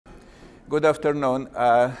Good afternoon.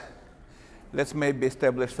 Let's maybe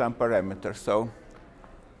establish some parameters. So,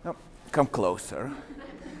 no, come closer.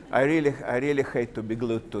 I really hate to be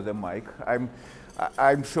glued to the mic.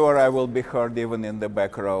 I'm sure I will be heard even in the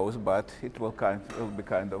back rows, but it will be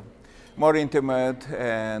kind of more intimate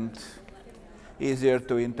and easier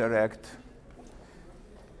to interact.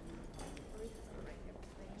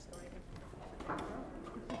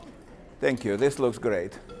 Thank you. This looks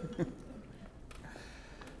great.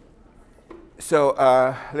 So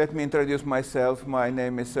let me introduce myself. My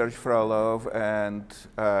name is Serge Frolov, and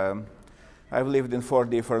I've lived in 4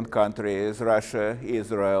 different countries: Russia,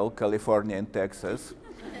 Israel, California, and Texas,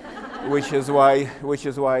 which is why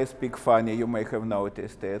I speak funny. You may have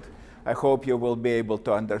noticed it. I hope you will be able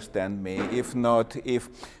to understand me. If not,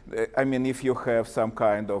 if you have some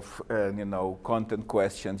kind of content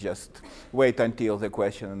question, just wait until the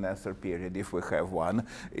question and answer period, if we have one.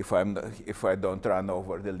 If I don't run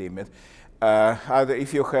over the limit.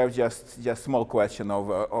 If you have just small question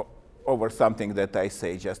over something that I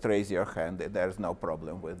say, just raise your hand. There's no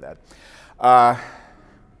problem with that.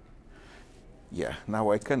 Yeah, now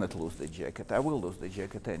I cannot lose the jacket. I will lose the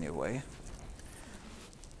jacket anyway.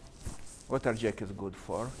 What are jackets good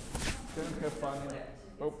for? Can you have fun?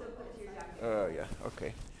 Oh, yeah,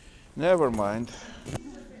 okay. Never mind.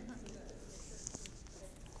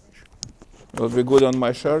 Will it be good on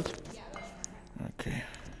my shirt? Okay.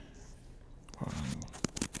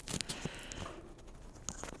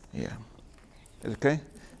 Yeah. Is it okay?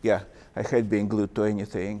 Yeah. I hate being glued to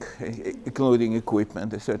anything, including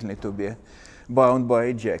equipment. It's certainly to be bound by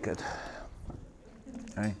a jacket.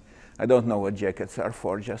 I don't know what jackets are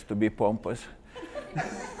for, just to be pompous.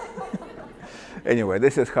 Anyway,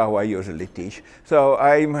 this is how I usually teach. So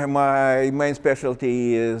my main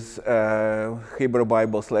specialty is Hebrew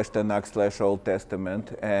Bible / Tanakh / Old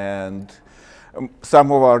Testament, and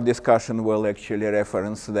some of our discussion will actually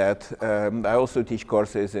reference that. I also teach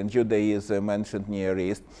courses in Judaism, ancient Near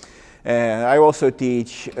East. And I also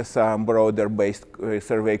teach some broader-based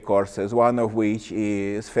survey courses, one of which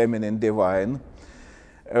is Feminine Divine.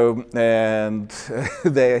 And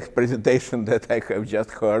the presentation that I have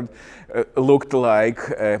just heard looked like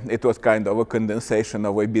it was kind of a condensation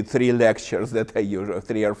of maybe 3 lectures that I usually,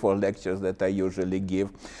 3 or 4 lectures that I usually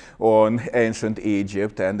give on ancient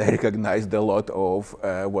Egypt, and I recognized a lot of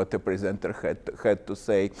what the presenter had to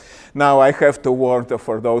say. Now I have to warn,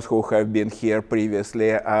 for those who have been here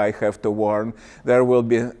previously, I have to warn, there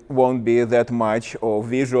won't be that much of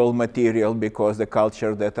visual material, because the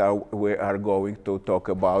culture that we are going to talk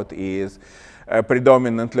about is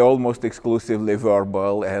predominantly, almost exclusively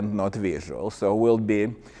verbal and not visual. So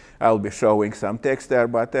I'll be showing some text there,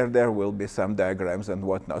 but there will be some diagrams and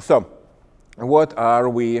whatnot. So what are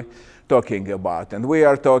we talking about? And we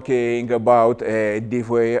are talking about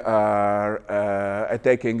we are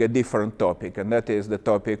taking a different topic, and that is the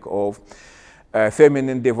topic of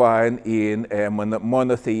feminine divine in a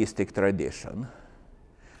monotheistic tradition.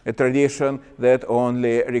 A tradition that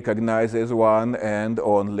only recognizes one and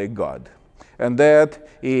only God. And that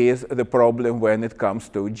is the problem when it comes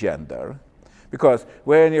to gender. Because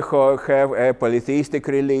when you have a polytheistic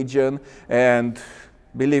religion, and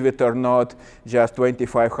believe it or not, just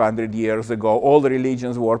 2,500 years ago, all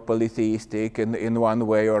religions were polytheistic in one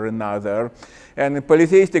way or another. And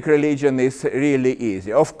polytheistic religion is really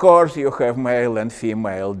easy. Of course, you have male and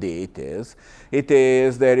female deities. It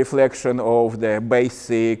is the reflection of the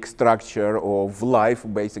basic structure of life,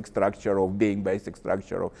 basic structure of being, basic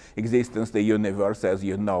structure of existence, the universe as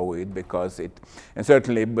you know it, and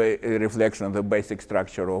certainly a reflection of the basic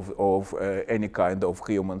structure of any kind of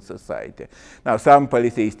human society. Now, some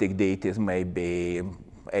polytheistic deities may be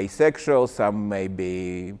asexual, some may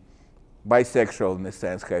be bisexual in the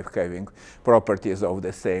sense having properties of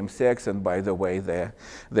the same sex. And by the way,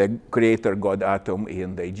 the creator god Atum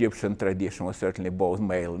in the Egyptian tradition was certainly both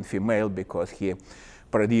male and female, because he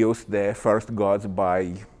produced the first gods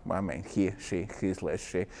by, she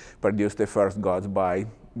produced the first gods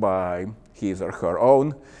by his or her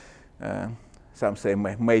own. Some say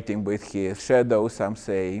mating with his shadow, some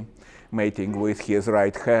say mating with his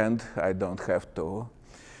right hand. I don't have to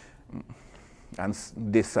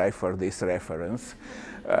decipher this reference.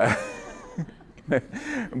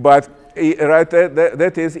 But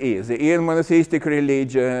that is easy. In monotheistic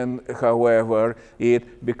religion, however,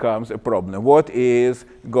 it becomes a problem. What is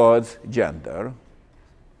God's gender?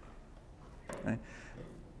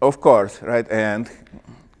 Of course, right? And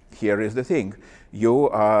here is the thing.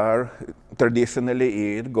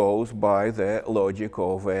 Traditionally, it goes by the logic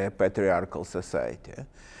of a patriarchal society.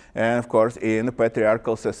 And of course, in a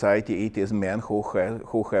patriarchal society, it is men who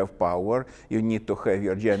have power. You need to have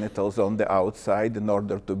your genitals on the outside in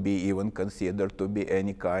order to be even considered to be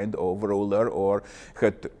any kind of ruler or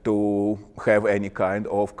to have any kind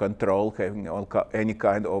of control, having any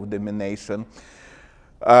kind of domination.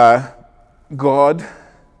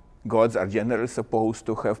 Gods are generally supposed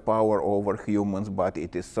to have power over humans, but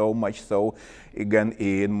it is so much so, again,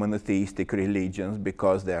 in monotheistic religions,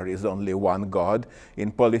 because there is only one God.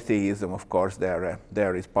 In polytheism, of course,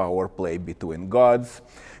 there is power play between gods.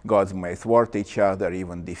 Gods may thwart each other,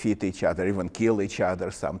 even defeat each other, even kill each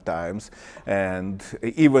other sometimes. And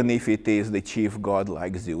even if it is the chief god,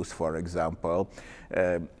 like Zeus, for example,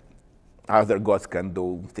 other gods can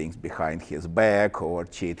do things behind his back, or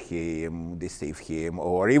cheat him, deceive him,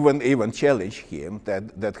 or even challenge him.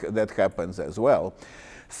 That happens as well.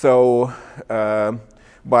 So,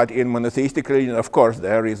 but in monotheistic religion, of course,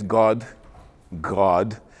 there is God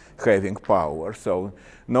having power. So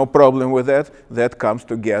no problem with that. That comes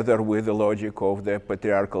together with the logic of the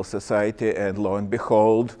patriarchal society, and lo and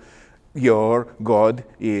behold, your God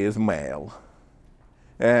is male.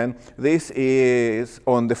 And this is,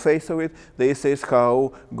 on the face of it, this is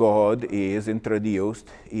how God is introduced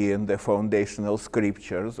in the foundational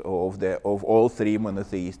scriptures of all three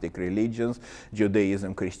monotheistic religions,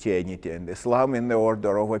 Judaism, Christianity, and Islam, in the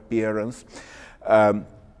order of appearance.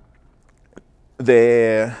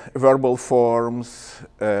 The verbal forms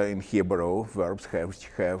in Hebrew, verbs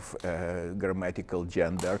have grammatical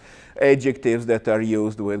gender. Adjectives that are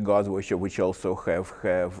used with God, which also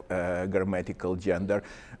have grammatical gender,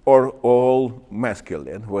 are all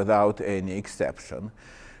masculine without any exception.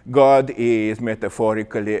 God is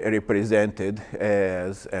metaphorically represented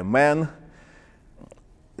as a man,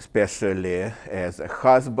 especially as a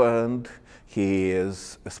husband.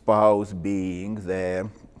 His spouse being the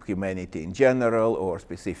humanity in general, or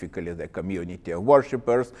specifically the community of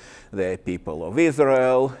worshippers, the people of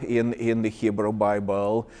Israel in the Hebrew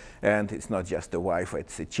Bible. And it's not just a wife,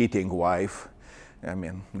 it's a cheating wife. I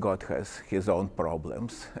mean, God has his own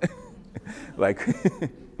problems, like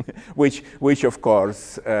which of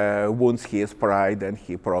course wounds his pride, and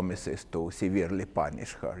he promises to severely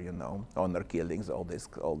punish her, you know, honor killings, all this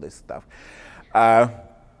stuff.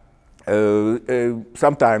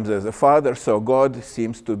 Sometimes as a father, so God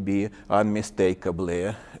seems to be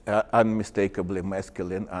unmistakably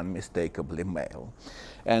masculine, unmistakably male.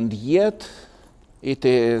 And yet, it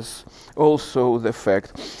is also the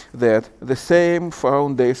fact that the same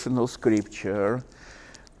foundational scripture,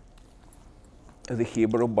 the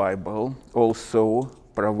Hebrew Bible, also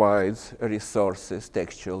provides resources,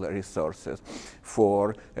 textual resources,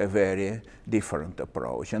 for a very different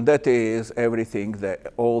approach. And that is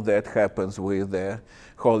all that happens with the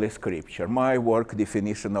Holy Scripture. My work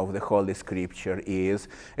definition of the Holy Scripture is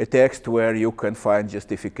a text where you can find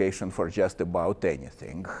justification for just about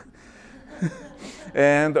anything.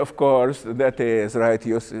 And of course, that is right.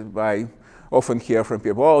 I often hear from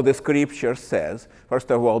people, oh, the Scripture says.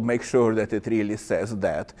 First of all, make sure that it really says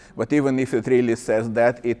that. But even if it really says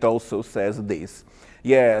that, it also says this.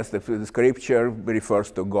 Yes, the Scripture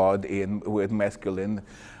refers to God with masculine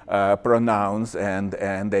pronouns and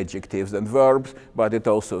adjectives and verbs, but it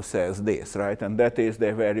also says this, right? And that is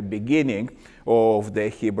the very beginning of the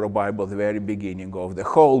Hebrew Bible, the very beginning of the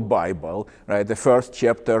whole Bible, right? The first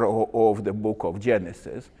chapter of the book of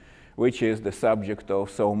Genesis, which is the subject of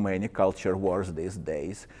so many culture wars these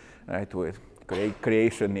days, right, with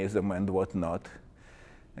creationism and whatnot.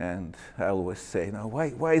 And I always say, now,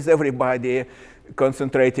 why is everybody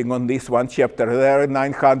concentrating on this one chapter? There are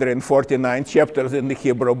 949 chapters in the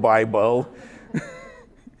Hebrew Bible.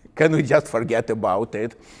 Can we just forget about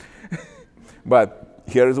it? But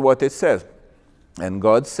here's what it says. And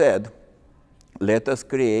God said, let us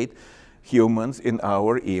create humans in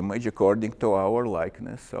our image according to our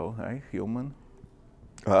likeness. So, human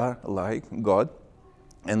are like God.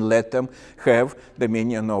 And let them have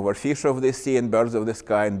dominion over fish of the sea and birds of the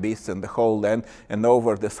sky and beasts and the whole land and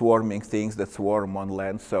over the swarming things that swarm on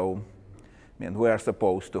land. So, I mean, we are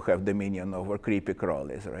supposed to have dominion over creepy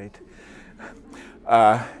crawlies, right?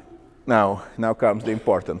 Now comes the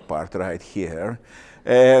important part right here.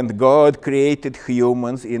 And God created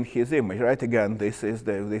humans in His image, right? Again, this is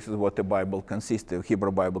what the Bible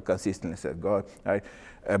Hebrew Bible consistently said. God, right?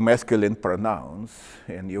 Masculine pronouns,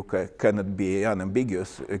 and you cannot be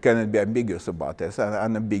ambiguous about this,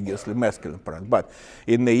 unambiguously masculine pronouns. But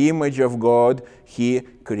in the image of God, He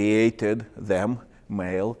created them,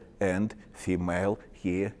 male and female.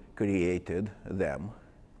 He created them.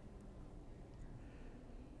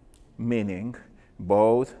 Meaning,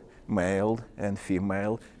 both male and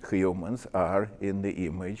female humans are in the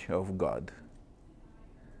image of God.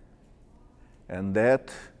 And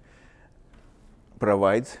that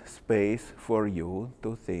provides space for you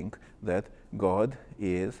to think that God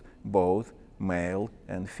is both male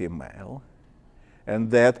and female,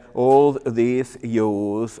 and that all this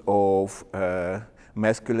use of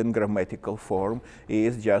masculine grammatical form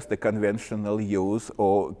is just a conventional use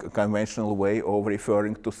or conventional way of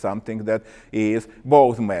referring to something that is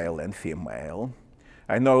both male and female.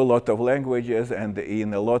 I know a lot of languages, and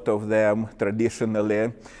in a lot of them,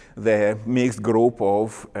 traditionally, the mixed group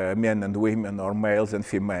of men and women or males and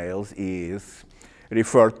females is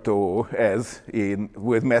referred to as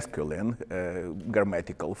with masculine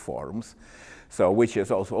grammatical forms. So, which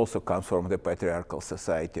is also comes from the patriarchal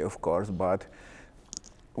society, of course, but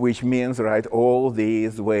which means, right, all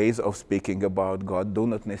these ways of speaking about God do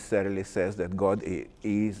not necessarily say that God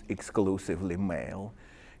is exclusively male.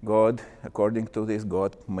 God, according to this,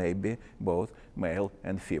 God may be both male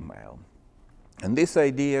and female. And this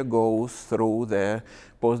idea goes through the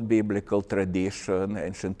post-biblical tradition,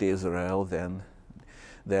 ancient Israel, then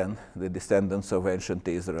the descendants of ancient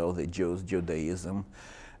Israel, the Jews, Judaism.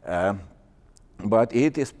 But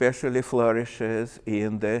it especially flourishes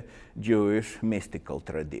in the Jewish mystical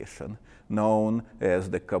tradition, known as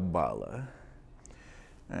the Kabbalah.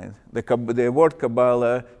 Right. The word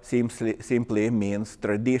Kabbalah simply means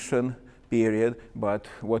tradition, period, but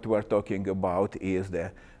what we're talking about is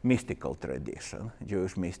the mystical tradition,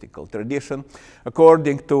 Jewish mystical tradition.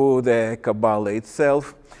 According to the Kabbalah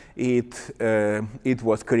itself, it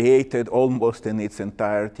was created almost in its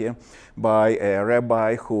entirety by a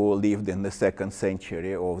rabbi who lived in the 2nd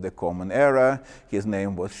century of the Common Era. His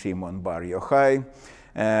name was Shimon Bar Yochai.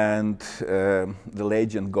 And the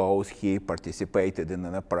legend goes he participated in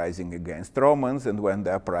an uprising against Romans, and when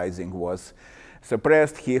the uprising was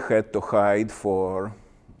suppressed, he had to hide for,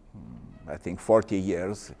 I think, 40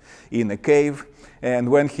 years in a cave. And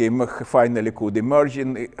when he finally could emerge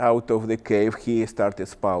out of the cave, he started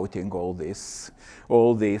spouting all this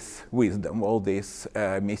wisdom, all this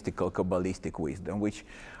mystical Kabbalistic wisdom, which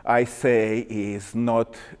I say is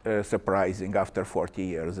not surprising after 40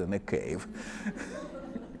 years in a cave.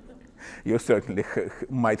 You certainly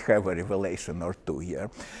might have a revelation or two here,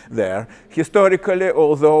 there. Historically,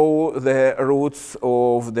 although the roots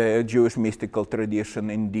of the Jewish mystical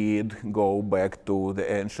tradition indeed go back to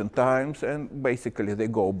the ancient times, and basically they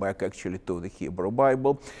go back actually to the Hebrew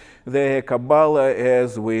Bible, the Kabbalah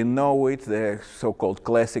as we know it, the so-called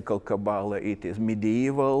classical Kabbalah, it is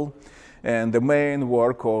medieval. And the main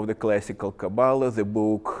work of the classical Kabbalah, the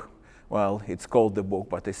book, well, it's called the book,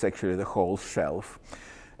 but it's actually the whole shelf,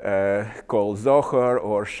 called Zohar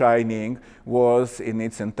or Shining, was in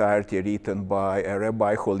its entirety written by a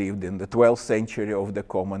rabbi who lived in the 12th century of the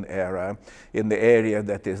Common Era in the area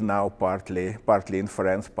that is now partly in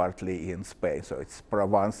France, partly in Spain. So it's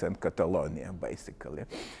Provence and Catalonia, basically,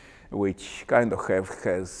 which kind of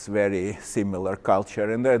has very similar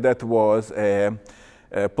culture. And that was a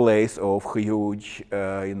place of huge,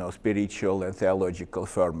 spiritual and theological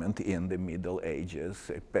ferment in the Middle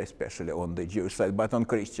Ages, especially on the Jewish side, but on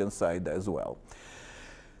Christian side as well.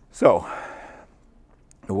 So,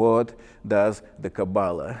 what does the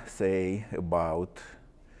Kabbalah say about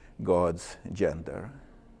God's gender?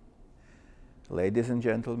 Ladies and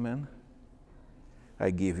gentlemen, I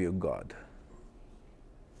give you God.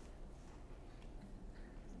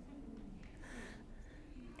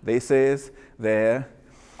 This is the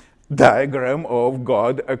diagram of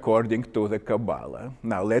God according to the Kabbalah.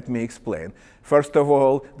 Now let me explain. First of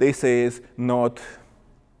all, this is not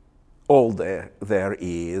all there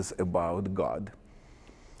is about God,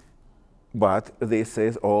 but this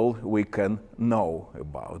is all we can know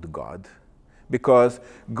about God. Because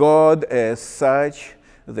God as such,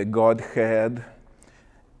 the Godhead,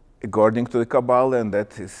 according to the Kabbalah, and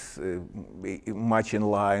that is much in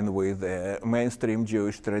line with the mainstream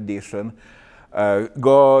Jewish tradition,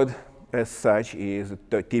 God as such is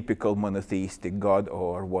the typical monotheistic God,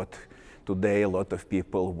 or what today a lot of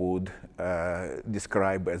people would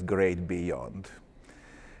describe as great beyond.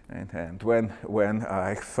 And when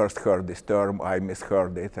I first heard this term, I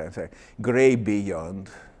misheard it and said, great beyond.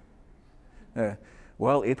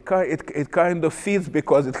 Well, it kind of fits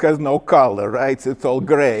because it has no color, right? It's all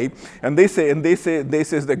gray. And this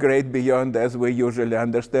is the great beyond as we usually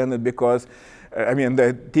understand it, because, I mean,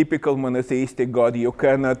 the typical monotheistic God, you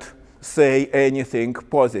cannot say anything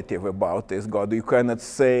positive about this God. You cannot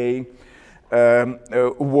say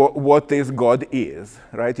what this God is,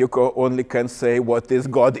 right? You only can say what this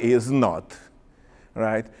God is not,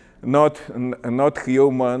 right? not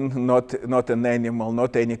human, not an animal,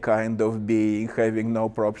 not any kind of being, having no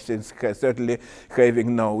properties, certainly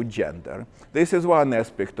having no gender. This is one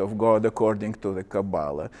aspect of God according to the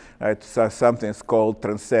Kabbalah. Right? So something is called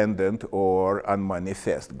transcendent or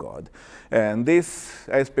unmanifest God. And this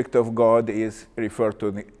aspect of God is referred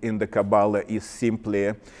to in the Kabbalah is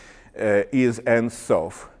simply is Ein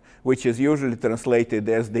Sof, which is usually translated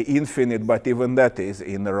as the infinite, but even that is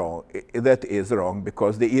wrong,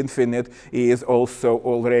 because the infinite is also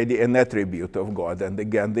already an attribute of God. And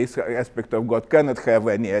again, this aspect of God cannot have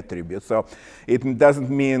any attribute. So it doesn't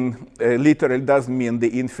mean, literally doesn't mean the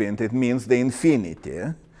infinite, it means the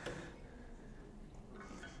infinity.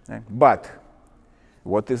 But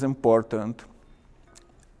what is important,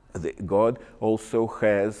 God also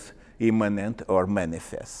has immanent or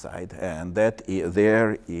manifest side, and that is,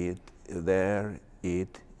 there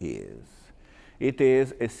it is. It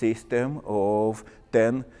is a system of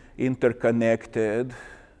 10 interconnected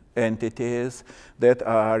entities that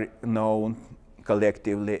are known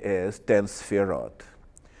collectively as 10 sphirot.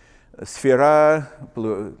 Sphera,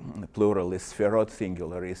 plural is sphirot,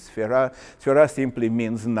 singular is sphera. Sphera simply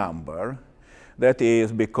means number. That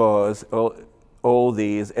is because all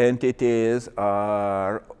these entities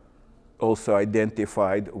are also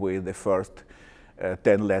identified with the first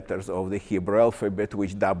 10 letters of the Hebrew alphabet,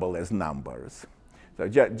 which double as numbers. So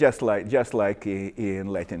just like in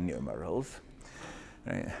Latin numerals.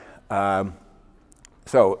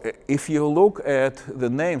 So if you look at the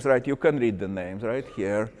names, right, you can read the names right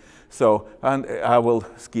here. So, and I will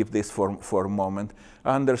skip this for a moment.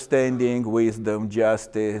 Understanding, wisdom,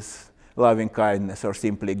 justice, loving kindness, or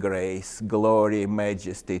simply grace, glory,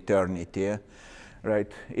 majesty, eternity.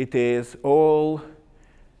 Right? It is all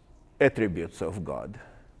attributes of God.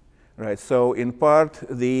 Right? So in part,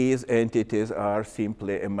 these entities are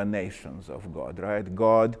simply emanations of God. Right?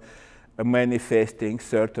 God manifesting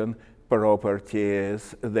certain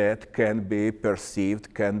properties that can be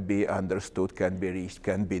perceived, can be understood, can be reached,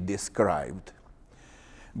 can be described.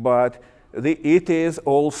 But it is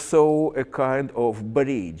also a kind of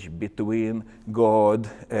bridge between God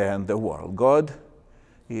and the world. God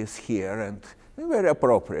is here, and very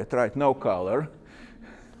appropriate, right? No color.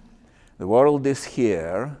 The world is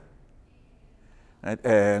here, right?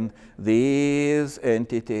 And these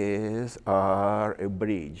entities are a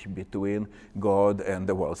bridge between God and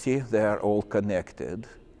the world. See, they are all connected,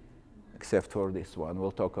 except for this one. We'll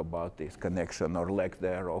talk about this connection or lack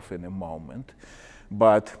thereof in a moment.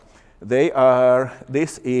 But they are,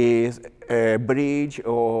 this is a bridge,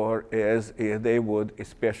 or as they would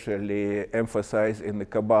especially emphasize in the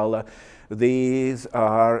Kabbalah, these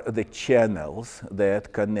are the channels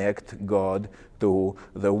that connect God to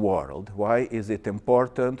the world. Why is it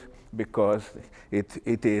important? Because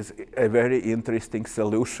it is a very interesting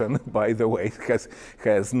solution, by the way. It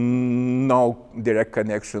has no direct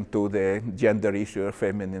connection to the gender issue or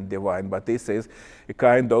feminine divine, but this is a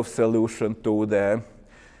kind of solution to the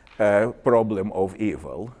problem of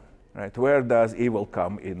evil. Right? Where does evil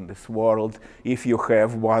come in this world if you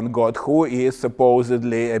have one God who is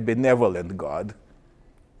supposedly a benevolent God?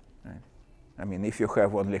 Right? I mean, if you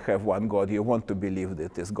only have one God, you want to believe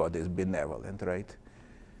that this God is benevolent, right?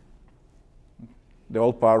 The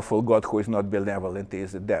all-powerful God who is not benevolent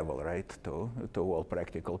is the devil, right, to all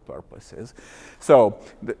practical purposes. So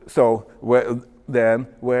then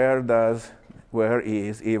where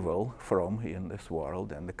is evil from in this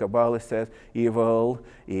world? And the Kabbalah says evil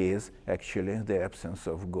is actually the absence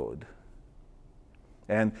of good.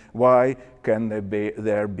 And why can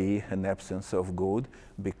there be an absence of good?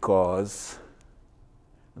 Because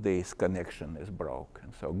this connection is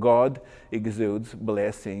broken. So God exudes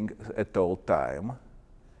blessing at all time.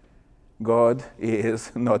 God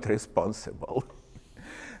is not responsible.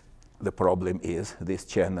 The problem is these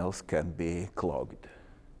channels can be clogged.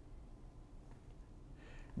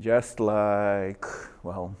 Just like,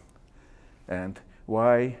 well, and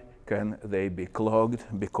why can they be clogged?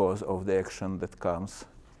 Because of the action that comes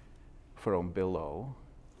from below.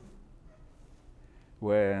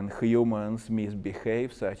 When humans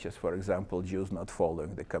misbehave, such as, for example, Jews not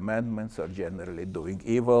following the commandments or generally doing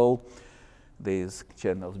evil, these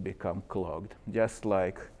channels become clogged. Just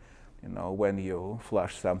like, you know, when you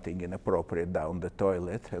flush something inappropriate down the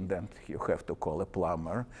toilet and then you have to call a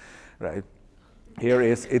plumber, right? Here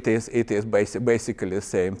it is basically the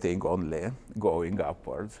same thing, only going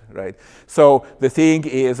upwards, right? So the thing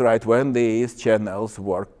is, right, when these channels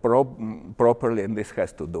work properly, and this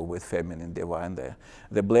has to do with feminine divine,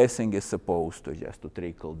 the blessing is supposed to just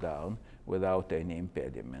trickle down without any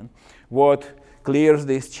impediment. What clears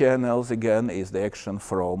these channels, again, is the action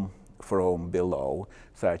from from below,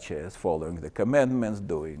 such as following the commandments,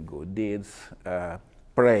 doing good deeds,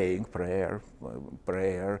 praying, prayer,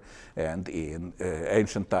 and in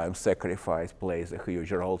ancient times, sacrifice plays a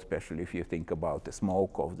huge role, especially if you think about the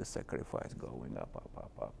smoke of the sacrifice going up, up,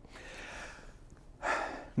 up, up.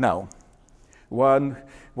 Now,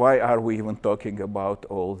 why are we even talking about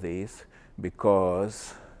all this?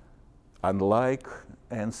 Because unlike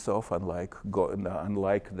Ein Sof, unlike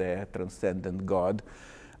the transcendent God,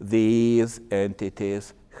 these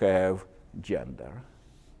entities have gender.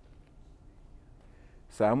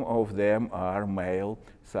 Some of them are male,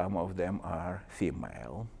 some of them are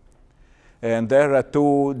female. And there are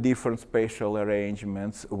two different spatial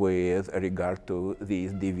arrangements with regard to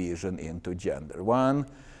this division into gender. One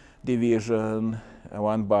division,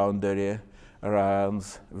 one boundary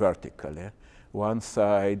runs vertically. One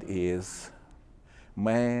side is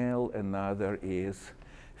male, another is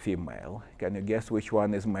female. Can you guess which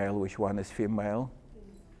one is male, which one is female?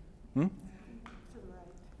 Hmm?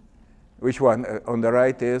 Which one on the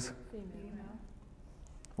right is? Female.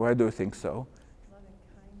 Why do you think so?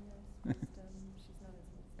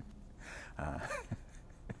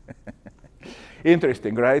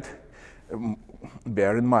 Interesting, right?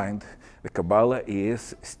 Bear in mind, the Kabbalah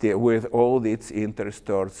is still, with all its interest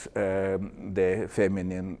towards the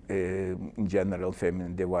feminine, in general,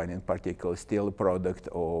 feminine divine in particular, still a product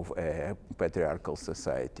of a patriarchal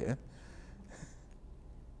society.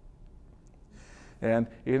 And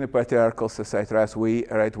in a patriarchal society,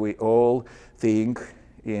 we all think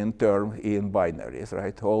in binaries,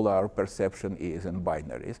 right? All our perception is in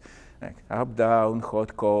binaries, like up, down,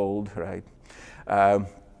 hot, cold, right?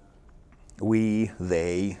 We,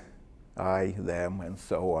 they, I, them, and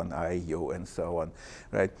so on, I, you, and so on,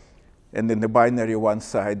 right? And in the binary, one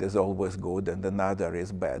side is always good and another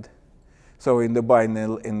is bad. So in the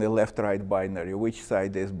binary, in the left-right binary, which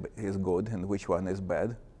side is good and which one is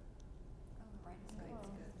bad?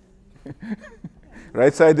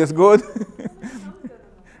 Right side is good.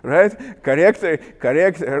 Right? Correct.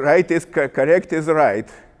 Right is correct is right.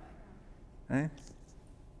 Right?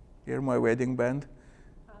 Hear my wedding band?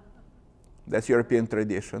 That's European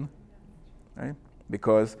tradition, right?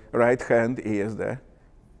 Because right hand is the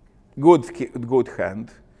good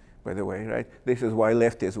hand, by the way, right? This is why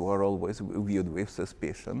lefties were always viewed with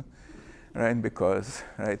suspicion, right? Because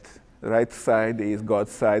the right side is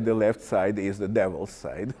God's side, the left side is the devil's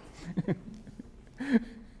side.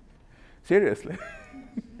 Seriously.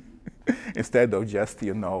 Instead of just,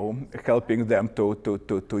 you know, helping them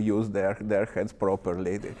to use their hands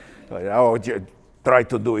properly, try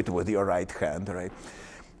to do it with your right hand, right?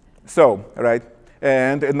 So, right,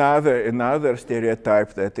 and another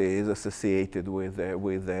stereotype that is associated with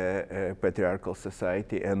the patriarchal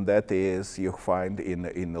society, and that is you find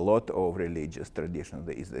in a lot of religious traditions,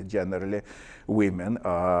 is that generally women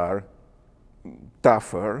are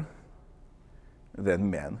tougher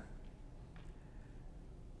than men,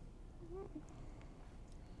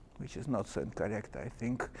 which is not so incorrect, I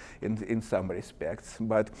think, in some respects.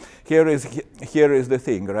 But here is the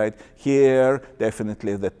thing, right? Here,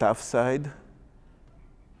 definitely the tough side,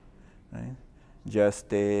 right?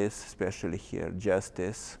 Justice, especially here,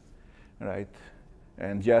 justice, right?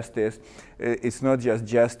 And justice, it's not just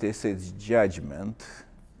justice, it's judgment,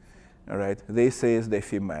 all right? This is the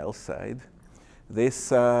female side. This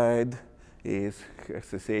side is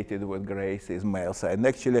associated with grace, is male side. And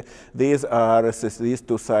actually, these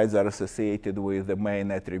two sides are associated with the main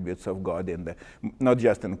attributes of God in the, not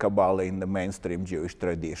just in Kabbalah, in the mainstream Jewish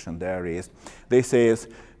tradition. This is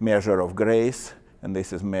measure of grace, and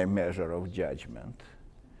this is measure of judgment.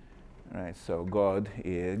 Right? So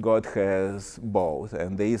God has both,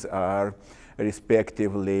 and these are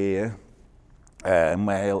respectively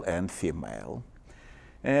male and female.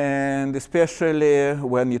 And especially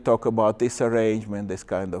when you talk about this arrangement, this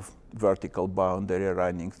kind of vertical boundary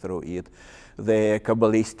running through it, the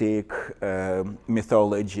Kabbalistic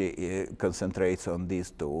mythology concentrates on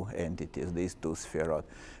these two entities, these two sefirot.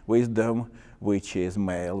 Wisdom, which is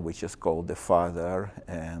male, which is called the father,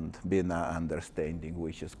 and Bina, understanding,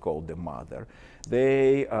 which is called the mother.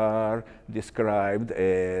 They are described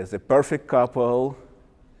as a perfect couple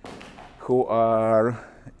who are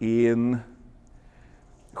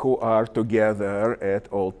together at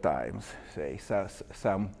all times. Say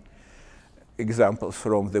some examples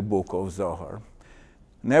from the book of Zohar.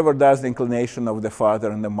 Never does the inclination of the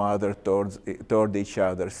father and the mother toward each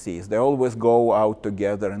other cease. They always go out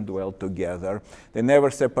together and dwell together. They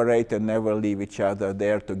never separate and never leave each other.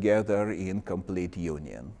 They are together in complete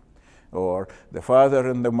union. or the father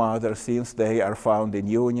and the mother, since they are found in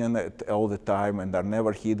union all the time and are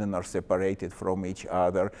never hidden or separated from each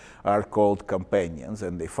other, are called companions,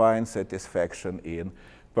 and they find satisfaction in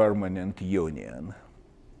permanent union.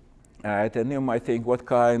 And you might think, what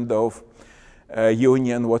kind of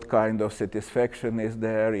union, what kind of satisfaction is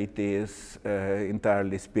there? It is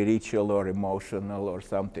entirely spiritual or emotional or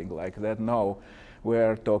something like that. No,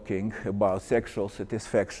 we're talking about sexual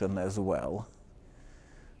satisfaction as well.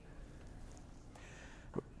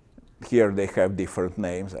 Here they have different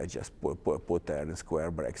names. I just put there in square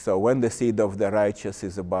brackets. So when the seed of the righteous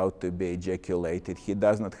is about to be ejaculated, he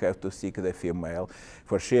does not have to seek the female,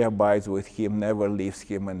 for she abides with him, never leaves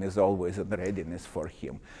him, and is always in readiness for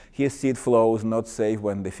him. His seed flows not save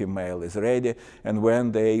when the female is ready, and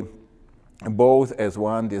when they both as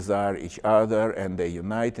one desire each other, and they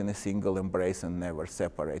unite in a single embrace and never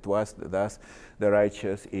separate. Thus the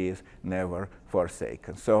righteous is never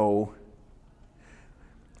forsaken. So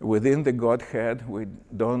within the Godhead, we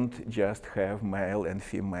don't just have male and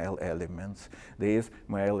female elements. These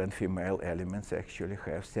male and female elements actually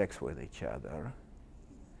have sex with each other.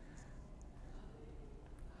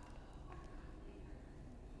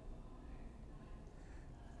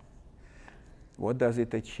 What does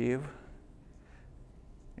it achieve?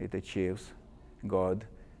 It achieves God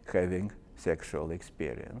having sexual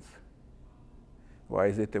experience. Why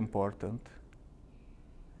is it important?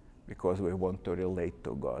 Because we want to relate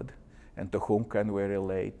to God. And to whom can we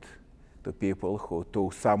relate? To people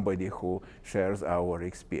to somebody who shares our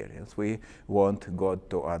experience. We want God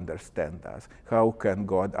to understand us. How can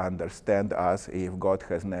God understand us if God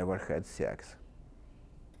has never had sex?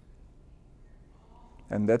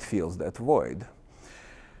 And that fills that void.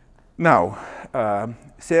 Now,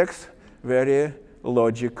 sex very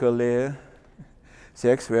logically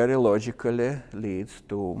leads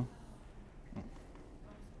to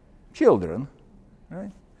children,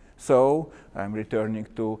 right? So I'm returning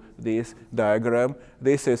to this diagram.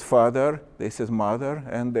 This is father, this is mother,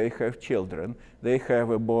 and they have children. They have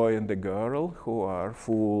a boy and a girl who are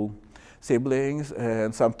full siblings,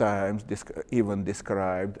 and sometimes even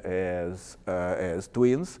described as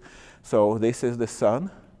twins. So this is the son,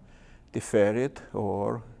 Tiferet,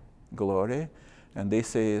 or glory, and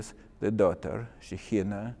this is the daughter,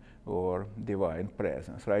 Shekhinah, or divine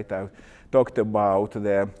presence, right? I've talked about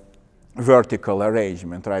the vertical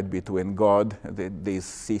arrangement, right, between God, this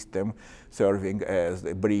system serving as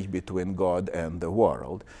the bridge between God and the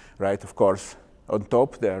world, right? Of course, on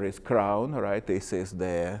top there is crown, right? This is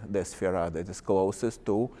the sphere that is closest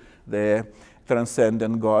to the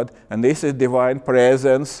transcendent God, and this is divine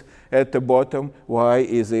presence at the bottom. Why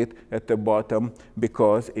is it at the bottom?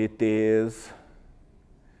 Because it is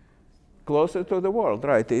closer to the world,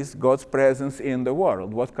 right? It's God's presence in the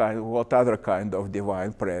world. What other kind of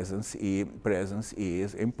divine presence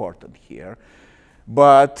is important here?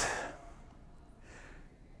 But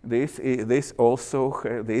this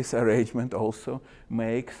arrangement also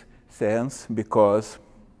makes sense because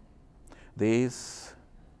these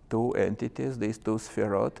two entities, these two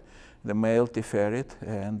sferot, the male Tiferet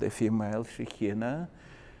and the female Shekhinah,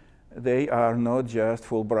 they are not just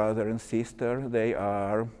full brother and sister, they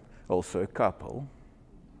are also a couple,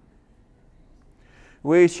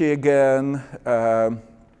 which again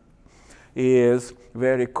is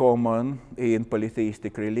very common in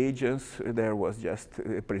polytheistic religions. There was just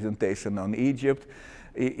a presentation on Egypt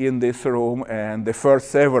in this room, and the first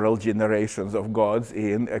several generations of gods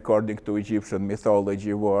according to Egyptian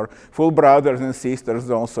mythology, were full brothers and sisters,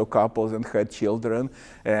 also couples, and had children.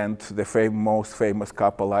 And the most famous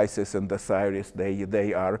couple, Isis and Osiris,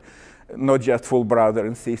 they are not just full brother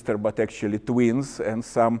and sister, but actually twins. And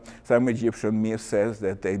some Egyptian myth says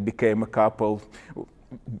that they became a couple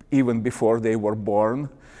even before they were born.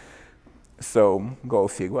 So go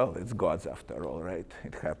figure. Well, it's gods after all, right?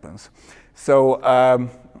 It happens. So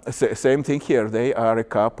same thing here. They are a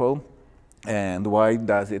couple. And why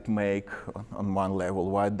does it make, on one level,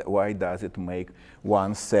 why does it make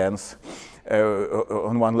one sense?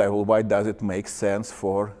 On one level, why does it make sense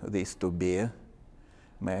for this to be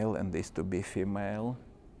male and this to be female?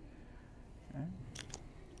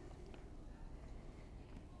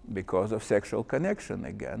 Because of sexual connection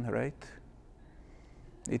again, right?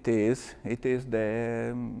 It is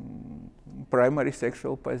the primary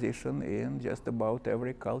sexual position in just about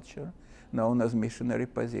every culture, known as missionary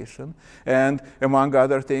position. And among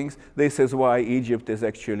other things, this is why Egypt is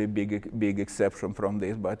actually big exception from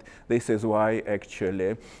this, but this is why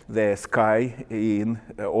actually the sky in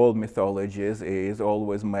all mythologies is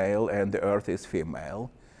always male and the earth is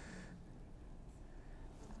female.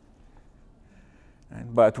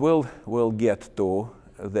 But we'll get to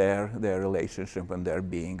their relationship and their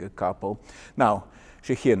being a couple. Now,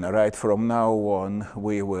 Shekhinah, right from now on,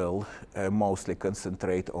 we will mostly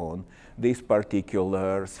concentrate on this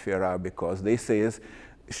particular sphere because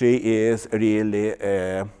she is really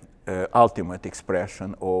an ultimate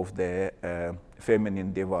expression of the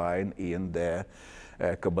feminine divine in the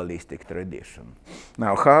Kabbalistic tradition.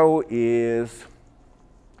 Now, how is,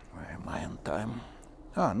 where am I on time?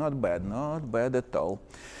 Ah, not bad at all.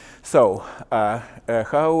 So,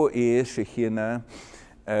 how is Shekhinah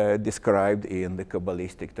described in the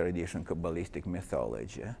Kabbalistic tradition, Kabbalistic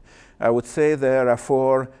mythology? I would say there are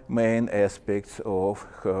four main aspects of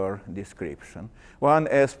her description. One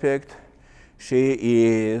aspect, she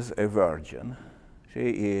is a virgin. She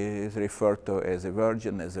is referred to as a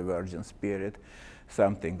virgin spirit,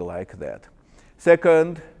 something like that.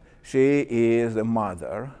 Second, she is a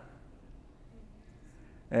mother.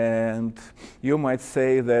 And you might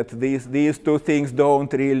say that these two things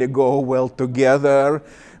don't really go well together,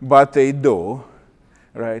 but they do,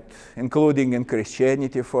 right? Including in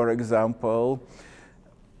Christianity, for example.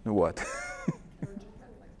 What?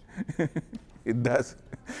 It does.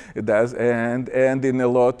 It does, and in a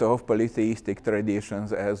lot of polytheistic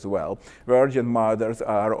traditions as well. Virgin mothers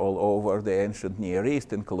are all over the ancient Near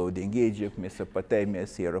East, including Egypt, Mesopotamia,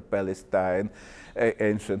 Syro-Palestine,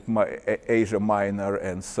 ancient Asia Minor,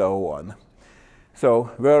 and so on.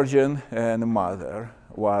 So, virgin and mother,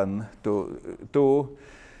 two.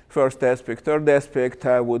 First aspect. Third aspect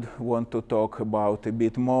I would want to talk about a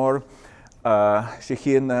bit more.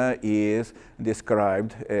 Shekhinah is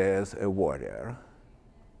described as a warrior,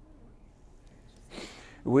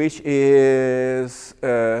 which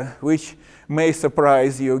may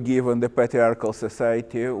surprise you given the patriarchal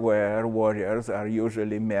society where warriors are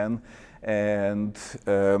usually men and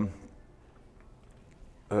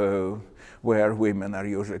where women are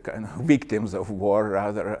usually kind of victims of war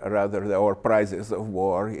or prizes of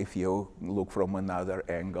war if you look from another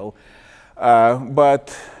angle.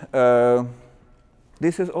 But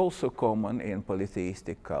this is also common in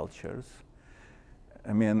polytheistic cultures.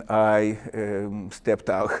 I mean, I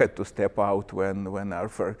had to step out when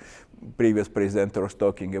our previous presenter was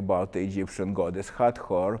talking about the Egyptian goddess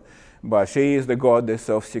Hathor, but she is the goddess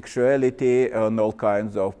of sexuality and all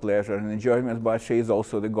kinds of pleasure and enjoyment, but she is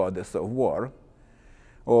also the goddess of war.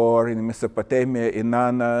 Or in Mesopotamia,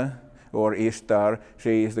 Inanna or Ishtar,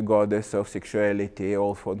 she is the goddess of sexuality,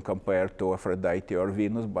 often compared to Aphrodite or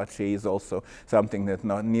Venus, but she is also something that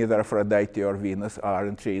neither Aphrodite or Venus are,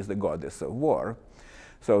 and she is the goddess of war.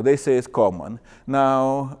 So this is common.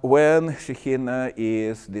 Now, when Shekhinah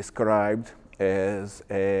is described as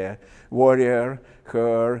a warrior,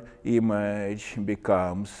 her image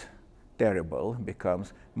becomes terrible,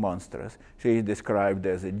 becomes monstrous. She is described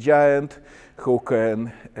as a giant who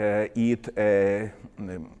can eat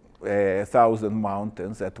 1,000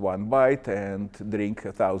 mountains at one bite and drink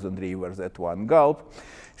 1,000 rivers at one gulp.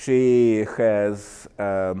 She has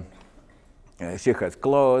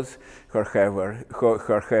claws, her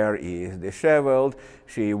hair is disheveled,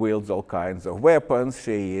 she wields all kinds of weapons,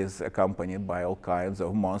 she is accompanied by all kinds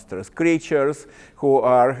of monstrous creatures who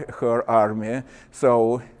are her army.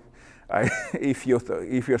 So if you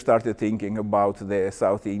started thinking about the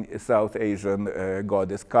South Asian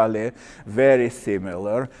goddess Kali, very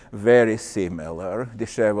similar,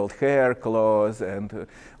 disheveled hair, claws, and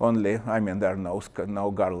there are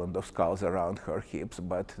no garland of skulls around her hips,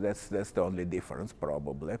 but that's the only difference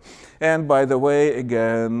probably. And by the way,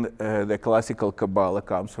 again, the classical Kabbalah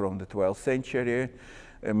comes from the 12th century.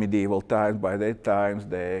 Medieval times. By that time,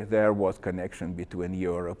 there was connection between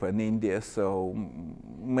Europe and India, so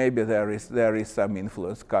maybe there is some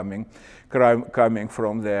influence coming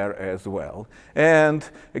from there as well. And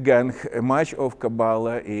again, much of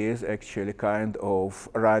Kabbalah is actually kind of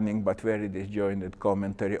running but very disjointed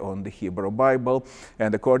commentary on the Hebrew Bible.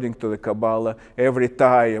 And according to the Kabbalah, every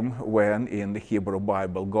time when in the Hebrew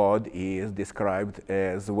Bible God is described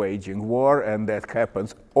as waging war, and that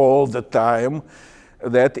happens all the time,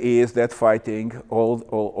 that fighting,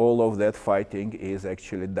 all of that fighting is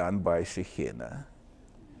actually done by Shekhinah.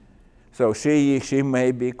 So she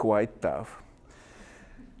may be quite tough.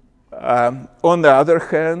 On the other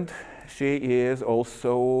hand, she is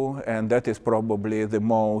also, and that is probably the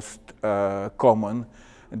most common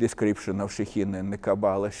description of Shekhinah in the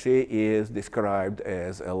Kabbalah, she is described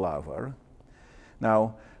as a lover.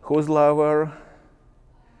 Now, whose lover?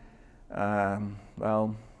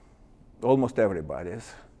 Well, almost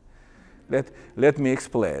everybody's. Let me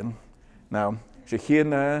explain. Now,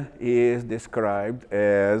 Shekhinah is described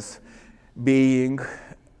as being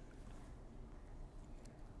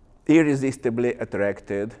irresistibly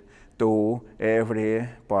attracted to every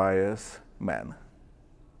pious man.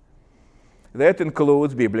 That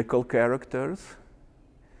includes biblical characters,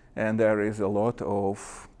 and there is a lot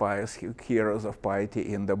of pious heroes of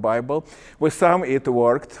piety in the Bible. With some it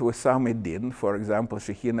worked, with some it didn't. For example,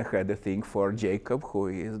 Shekhinah had a thing for Jacob, who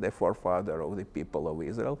is the forefather of the people of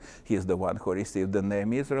Israel. He's the one who received the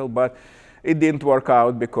name Israel, but it didn't work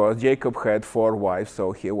out because Jacob had 4 wives,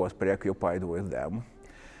 so he was preoccupied with them.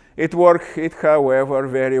 It, however,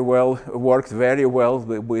 worked very well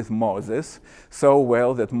with Moses, so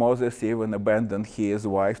well that Moses even abandoned his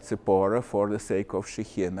wife Zipporah for the sake of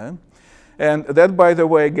Shekhinah. And that, by the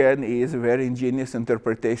way, again, is a very ingenious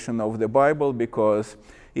interpretation of the Bible, because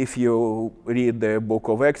if you read the book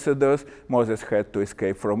of Exodus, Moses had to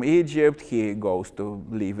escape from Egypt. He goes to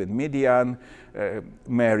live in Midian,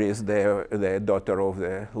 marries the daughter of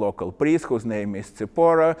the local priest, whose name is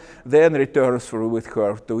Zipporah, then returns with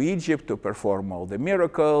her to Egypt to perform all the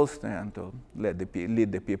miracles and to lead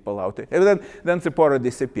the people out. And then Zipporah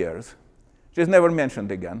disappears. She's never mentioned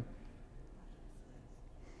again.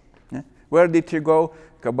 Yeah. Where did she go?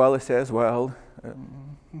 Kabbalah says, well,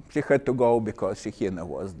 she had to go because Shekhinah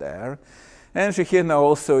was there. And Shekhinah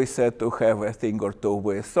also is said to have a thing or two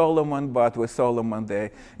with Solomon, but with Solomon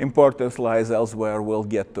the importance lies elsewhere. We'll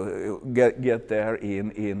get there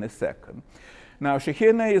in a second. Now,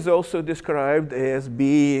 Shekhinah is also described as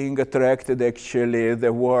being attracted, actually,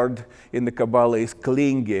 the word in the Kabbalah is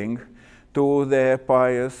clinging, to the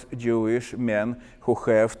pious Jewish men who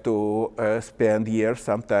have to spend years,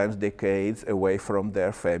 sometimes decades, away from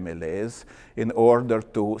their families in order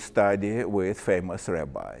to study with famous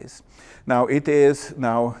rabbis. Now,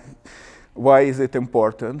 why is it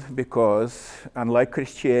important? Because unlike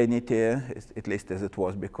Christianity, at least as it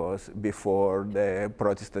was because before the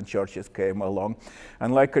Protestant churches came along,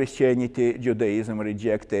 unlike Christianity, Judaism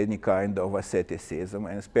rejects any kind of asceticism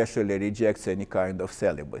and especially rejects any kind of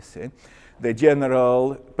celibacy. The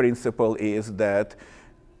general principle is that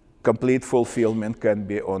complete fulfillment can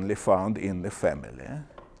be only found in the family.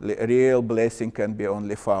 Real blessing can be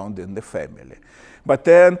only found in the family. But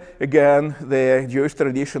then, again, the Jewish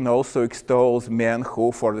tradition also extols men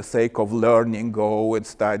who, for the sake of learning, go and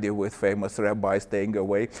study with famous rabbis, staying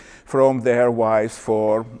away from their wives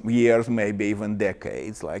for years, maybe even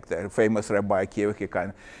decades. Like the famous Rabbi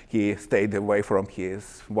Akiva, he stayed away from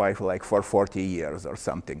his wife like for 40 years or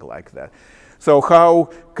something like that. So how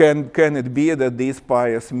can it be that these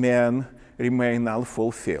pious men remain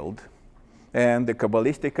unfulfilled? And the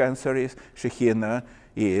Kabbalistic answer is Shekhinah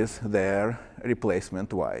is their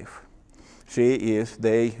replacement wife.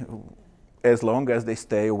 As long as they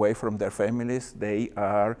stay away from their families, they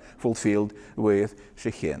are fulfilled with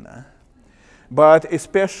Shekhinah. But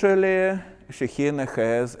especially Shekhinah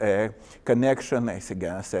has a connection, as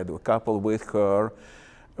again I said, a couple with her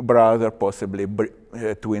brother, possibly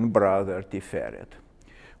twin brother, Tiferet.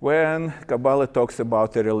 When Kabbalah talks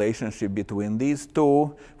about the relationship between these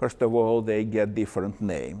two, first of all, they get different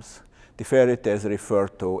names. Tiferet is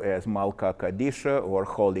referred to as Malka Kadisha, or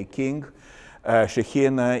Holy King.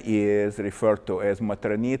 Shekhinah is referred to as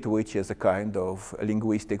Matronit, which is a kind of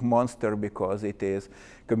linguistic monster because it is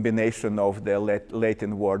a combination of the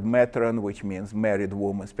Latin word matron, which means married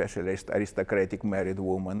woman, especially aristocratic married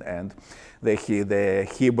woman, and the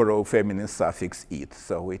Hebrew feminine suffix it.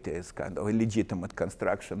 So it is kind of a legitimate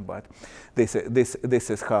construction, but this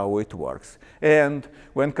is how it works. And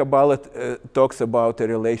when Kabbalah talks about a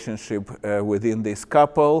relationship within this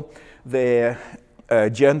couple, the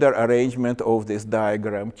gender arrangement of this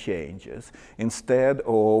diagram changes. Instead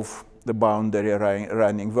of the boundary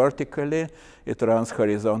running vertically, it runs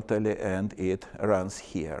horizontally and it runs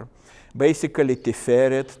here. Basically,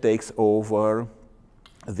 Tiferet takes over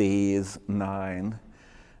these 9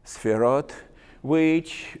 sphirot,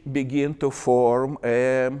 which begin to form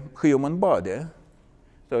a human body.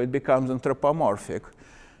 So it becomes anthropomorphic.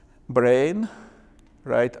 Brain,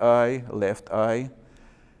 right eye,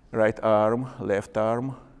 right arm, left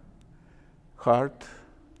arm, heart,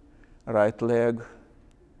 right leg,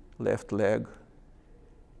 left leg.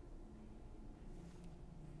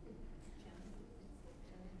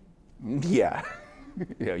 Yeah,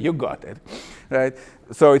 yeah, you got it, right?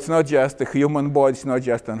 So it's not just a human body, it's not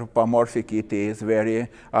just anthropomorphic, it is very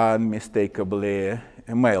unmistakably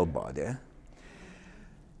a male body.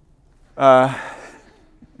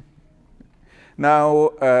 Now,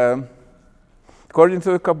 according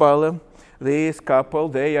to the Kabbalah, this couple,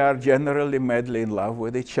 they are generally madly in love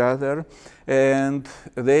with each other, and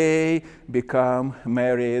they become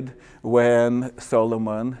married when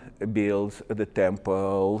Solomon builds the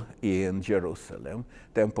temple in Jerusalem,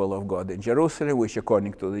 temple of God in Jerusalem, which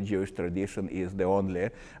according to the Jewish tradition is the only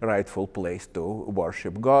rightful place to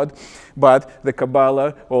worship God. But the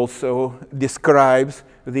Kabbalah also describes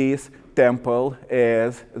this temple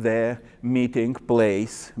as the meeting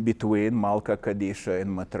place between Malka Kadisha and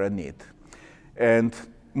Matranit, and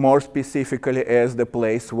more specifically as the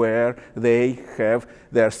place where they have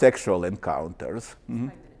their sexual encounters. Mm-hmm.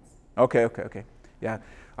 Okay. Yeah,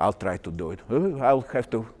 I'll try to do it. I'll have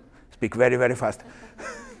to speak very, very fast.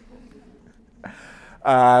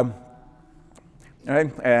 Right?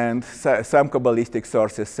 And some Kabbalistic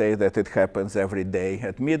sources say that it happens every day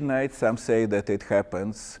at midnight. Some say that it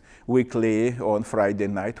happens weekly on Friday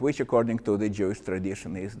night, which according to the Jewish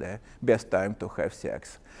tradition is the best time to have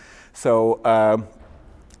sex. So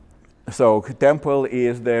temple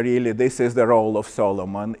is this is the role of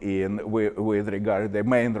Solomon with regard, the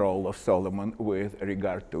main role of Solomon with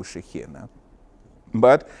regard to Shekhinah.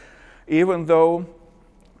 But even though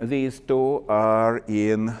these two are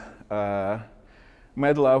in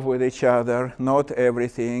mad love with each other, not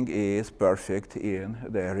everything is perfect in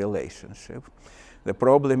their relationship. The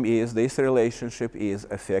problem is this relationship is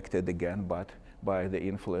affected again by the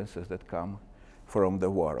influences that come from the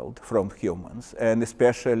world, from humans, and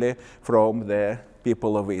especially from the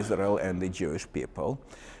people of Israel and the Jewish people.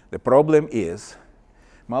 The problem is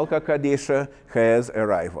Malka Kadisha has a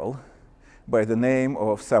rival by the name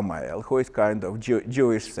of Samael, who is kind of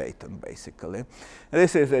Jewish Satan, basically.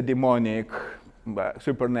 This is a demonic,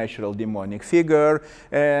 supernatural demonic figure,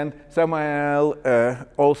 and Samael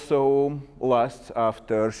also lusts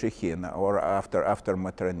after Shekhinah, or after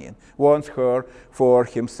Matranit, wants her for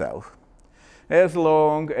himself. As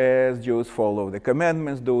long as Jews follow the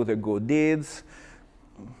commandments, do the good deeds,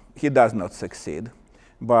 he does not succeed.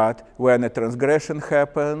 But when a transgression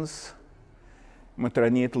happens,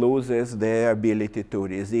 Matranit loses the ability to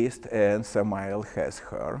resist, and Samael has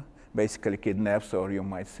her, basically kidnaps, or you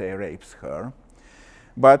might say rapes her.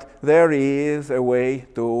 But there is a way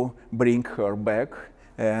to bring her back,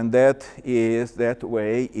 and that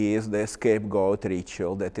way is the scapegoat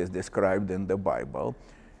ritual that is described in the Bible.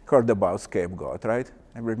 Heard about scapegoat, right?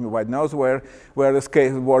 Everybody knows where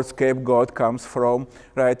the word scapegoat comes from,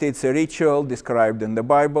 right? It's a ritual described in the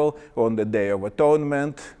Bible on the Day of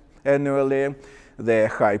Atonement annually. The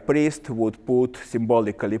high priest would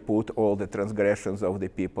symbolically put all the transgressions of the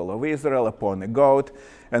people of Israel upon a goat,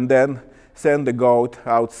 and then send the goat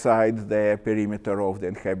outside the perimeter of the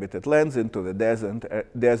inhabited lands into the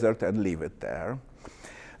desert and leave it there.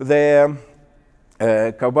 The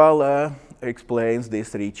Kabbalah explains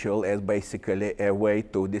this ritual as basically a way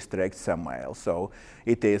to distract Samael. So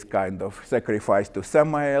it is kind of sacrifice to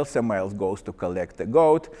Samael. Samael goes to collect the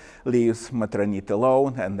goat, leaves Matranit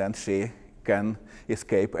alone, and then she can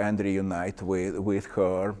escape and reunite with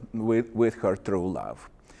her true love.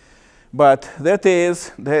 But that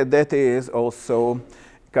is also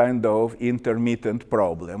kind of intermittent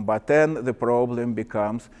problem. But then the problem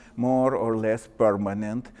becomes more or less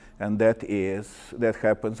permanent, and that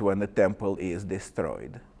happens when the temple is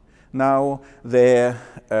destroyed. Now the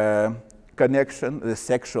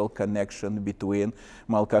sexual connection between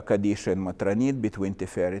Malka Kadisha and Matranit, between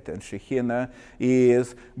Tiferet and Shekhinah,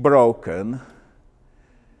 is broken.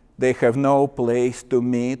 They have no place to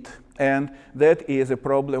meet, and that is a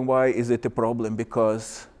problem. Why is it a problem?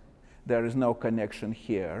 Because there is no connection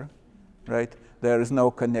here, right? There is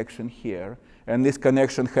no connection here. And this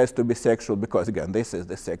connection has to be sexual because, again, this is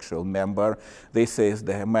the sexual member, this is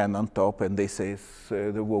the man on top, and this is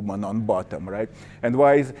the woman on bottom, right? And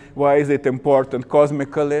why is it important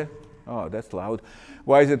cosmically? Oh, that's loud.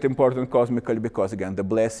 Why is it important cosmically? Because, again, the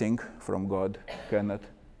blessing from God cannot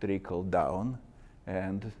trickle down,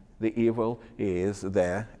 and the evil is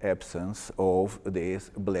the absence of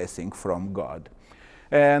this blessing from God.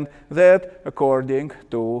 And that, according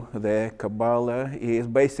to the Kabbalah, is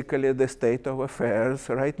basically the state of affairs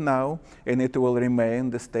right now, and it will remain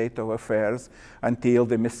the state of affairs until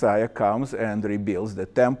the Messiah comes and rebuilds the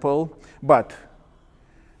temple. But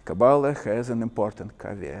Kabbalah has an important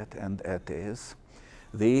caveat, and that is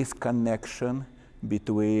this connection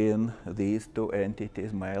between these two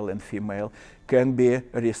entities, male and female, can be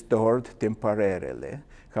restored temporarily.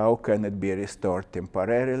 How can it be restored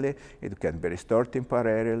temporarily? It can be restored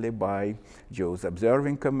temporarily by Jews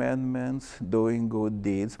observing commandments, doing good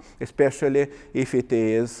deeds, especially if it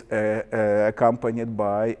is accompanied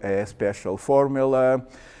by a special formula.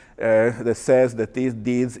 that says that these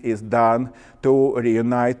deeds is done to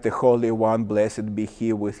reunite the Holy One, blessed be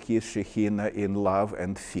He, with His Shekhinah in love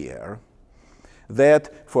and fear.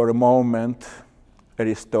 That, for a moment,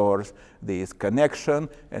 restores this connection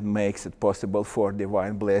and makes it possible for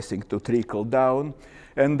divine blessing to trickle down.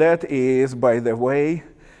 And that is, by the way,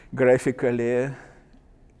 graphically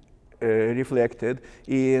reflected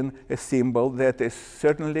in a symbol that is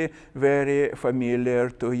certainly very familiar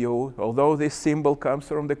to you. Although this symbol comes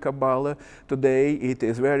from the Kabbalah, today it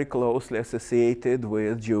is very closely associated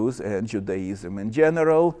with Jews and Judaism in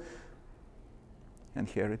general. And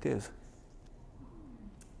here it is.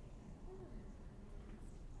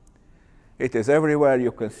 It is everywhere.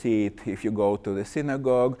 You can see it if you go to the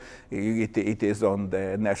synagogue. It is on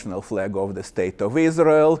the national flag of the State of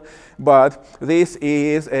Israel. But this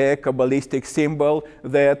is a Kabbalistic symbol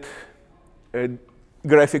that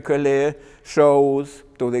graphically shows,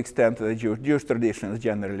 to the extent that Jewish tradition is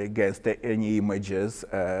generally against any images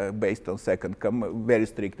based on very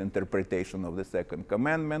strict interpretation of the second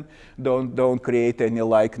commandment. Don't create any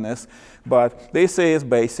likeness. But this is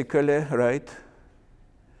basically, right,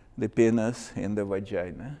 the penis in the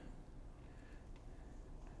vagina.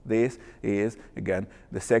 This is, again,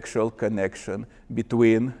 the sexual connection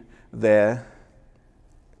between the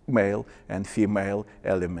male and female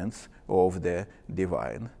elements of the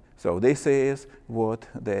divine. So this is what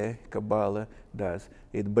the Kabbalah does.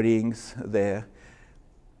 It brings the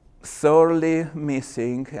sorely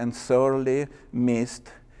missing and sorely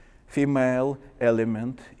missed female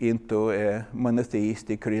element into a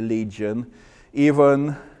monotheistic religion,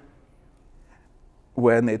 even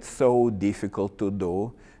when it's so difficult to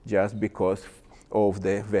do, just because of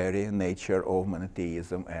the very nature of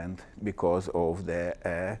monotheism and because of the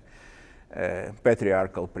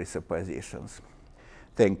patriarchal presuppositions.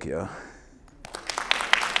 Thank you.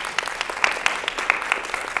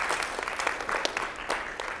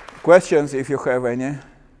 Questions, if you have any?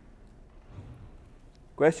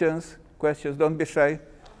 Questions? Questions? Don't be shy.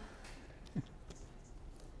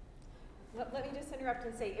 Let me just interrupt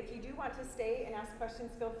and say, if you do want to stay and ask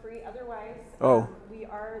questions, feel free. Otherwise, we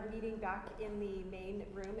are meeting back in the main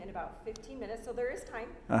room in about 15 minutes, so there is time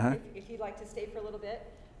if you'd like to stay for a little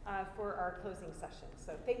bit for our closing session.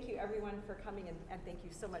 So thank you, everyone, for coming, and thank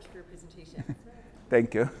you so much for your presentation.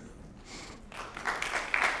 Thank you.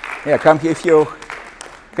 Yeah, come if you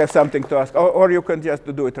have something to ask, or you can just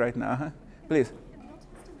do it right now. Please.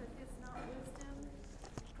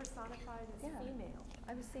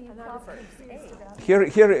 Here,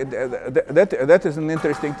 that is an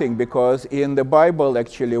interesting thing, because in the Bible,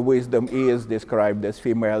 actually, wisdom is described as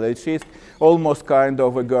female. She's almost kind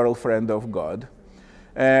of a girlfriend of God.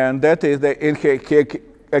 And that is, he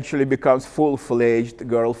actually becomes full-fledged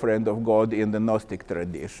girlfriend of God in the Gnostic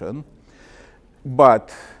tradition.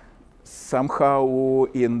 But somehow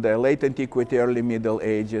in the late antiquity, early Middle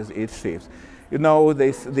Ages, it shifts. You know,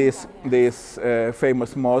 this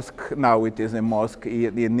famous mosque, now it is a mosque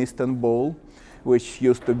in Istanbul, which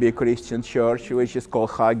used to be a Christian church, which is called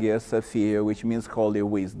Hagia Sophia, which means Holy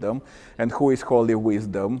Wisdom. And who is Holy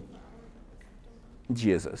Wisdom?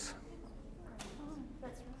 Jesus.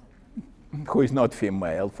 Who is not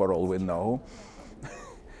female, for all we know.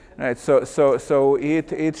 Right, so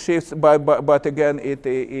it shifts, but again, it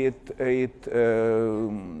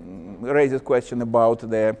raises question about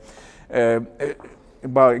the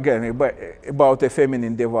about the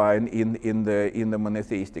feminine divine in the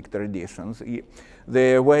monotheistic traditions.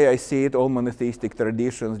 The way I see it, all monotheistic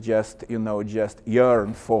traditions just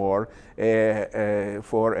yearn for a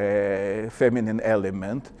feminine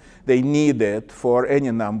element. They need it for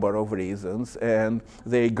any number of reasons, and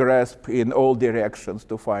they grasp in all directions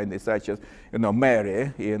to find it, such as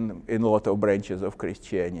Mary in a lot of branches of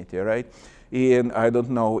Christianity, right? In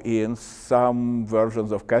some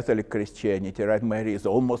versions of Catholic Christianity, right, Mary is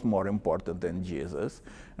almost more important than Jesus,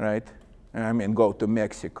 right? I mean, go to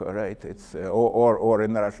Mexico, right? It's or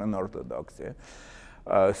in Russian Orthodoxy.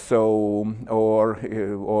 Or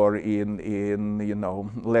in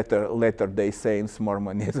Latter-day Saints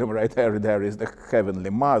Mormonism, right? There is the Heavenly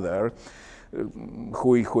Mother,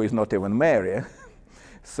 who is not even Mary.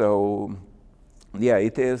 So, yeah,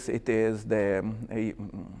 it is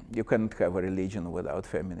you can't have a religion without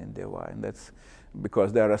feminine divine. That's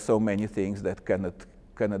because there are so many things that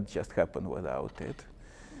cannot just happen without it.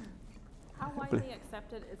 How widely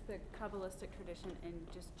accepted is the Kabbalistic tradition in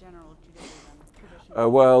just general Judaism?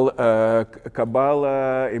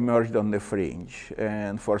 Kabbalah emerged on the fringe,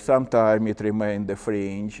 and for some time it remained the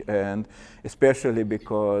fringe, and especially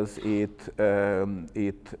because it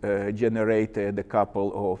generated a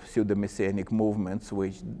couple of pseudo-messianic movements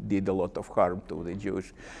which did a lot of harm to the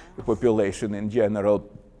Jewish population in general.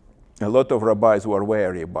 A lot of rabbis were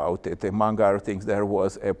wary about it. Among other things, there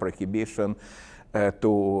was a prohibition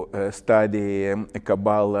to study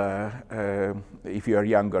Kabbalah if you are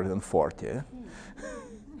younger than 40.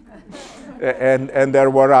 And there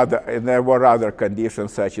were other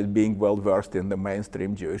conditions, such as being well versed in the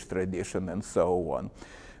mainstream Jewish tradition and so on.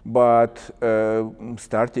 But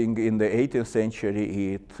starting in the 18th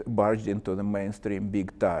century, it barged into the mainstream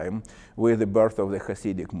big time with the birth of the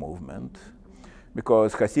Hasidic movement.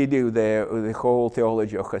 Because Hasidic, the whole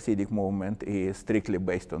theology of Hasidic movement is strictly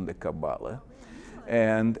based on the Kabbalah.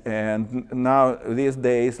 And now, these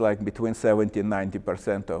days, like between 70 and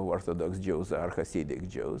 90% of Orthodox Jews are Hasidic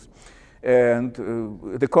Jews. And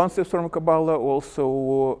the concepts from Kabbalah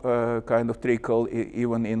also kind of trickle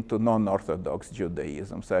even into non-Orthodox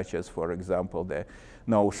Judaism, such as, for example, the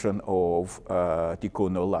notion of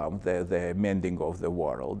tikkun olam, the mending of the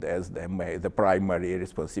world, as the primary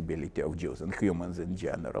responsibility of Jews and humans in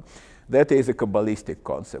general. That is a Kabbalistic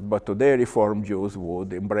concept, but today Reform Jews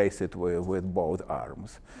would embrace it with both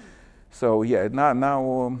arms. So yeah,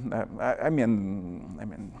 I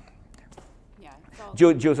mean,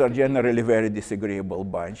 Jews are generally a very disagreeable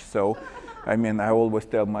bunch. So, I mean, I always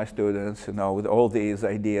tell my students, you know, all these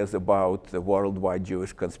ideas about the worldwide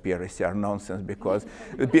Jewish conspiracy are nonsense, because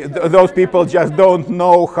those people just don't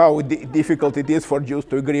know how difficult it is for Jews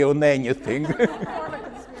to agree on anything.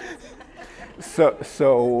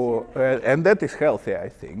 And that is healthy, I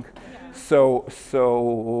think. So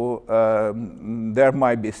there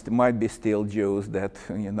might be still Jews that,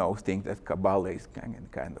 you know, think that Kabbalah is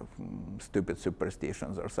kind of stupid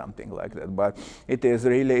superstitions or something like that. But it is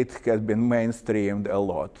really, it has been mainstreamed a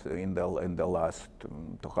lot in the last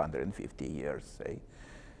 250 years, say.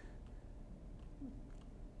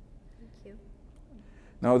 Thank you.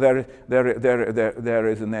 Now there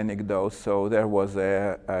is an anecdote. So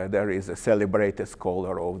there is a celebrated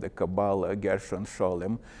scholar of the Kabbalah, Gershon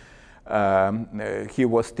Scholem. He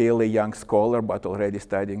was still a young scholar, but already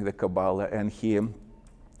studying the Kabbalah, and he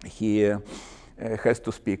has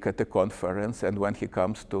to speak at a conference. And when he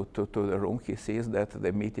comes to the room, he sees that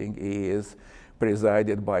the meeting is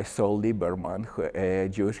presided by Saul Lieberman, a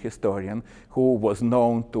Jewish historian, who was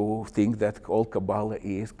known to think that all Kabbalah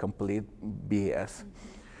is complete BS.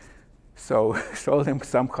 So Scholem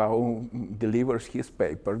somehow delivers his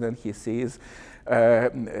paper, then he sees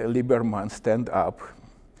Lieberman stand up.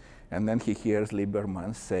 And then he hears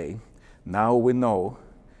Lieberman say, "Now we know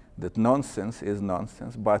that nonsense is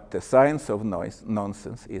nonsense, but the science of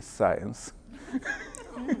nonsense is science."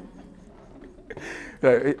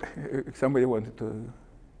 Somebody wanted to...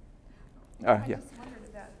 I just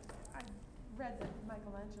wondered that I read that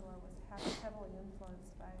Michelangelo was heavily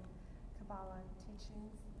influenced by Kabbalah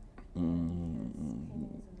teachings.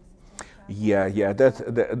 Yeah,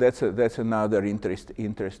 that's another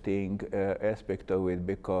interesting aspect of it,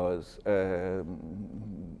 because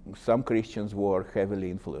some Christians were heavily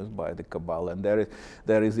influenced by the Kabbalah, and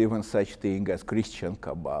there is even such thing as Christian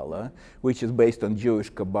Kabbalah, which is based on Jewish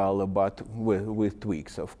Kabbalah, but with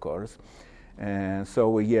tweaks, of course. And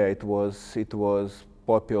so yeah, it was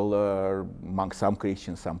popular among some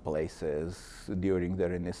Christians, some places during the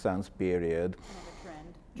Renaissance period.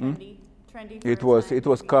 Another trend. Trendy. It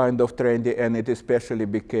was kind of trendy, and it especially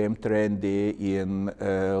became trendy in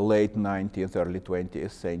late 19th, early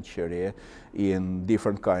 20th century in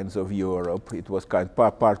different kinds of Europe. It was kind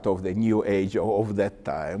of part of the new age of that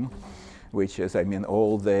time, which is, I mean,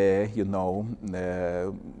 all the, you know,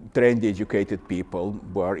 trendy educated people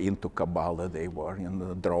were into Kabbalah. They were, you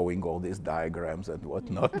know, drawing all these diagrams and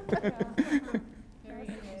whatnot.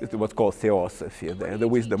 It was called theosophy, the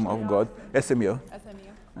wisdom of God. SMU.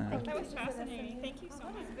 That was fascinating. Thank you so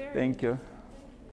much. Thank you.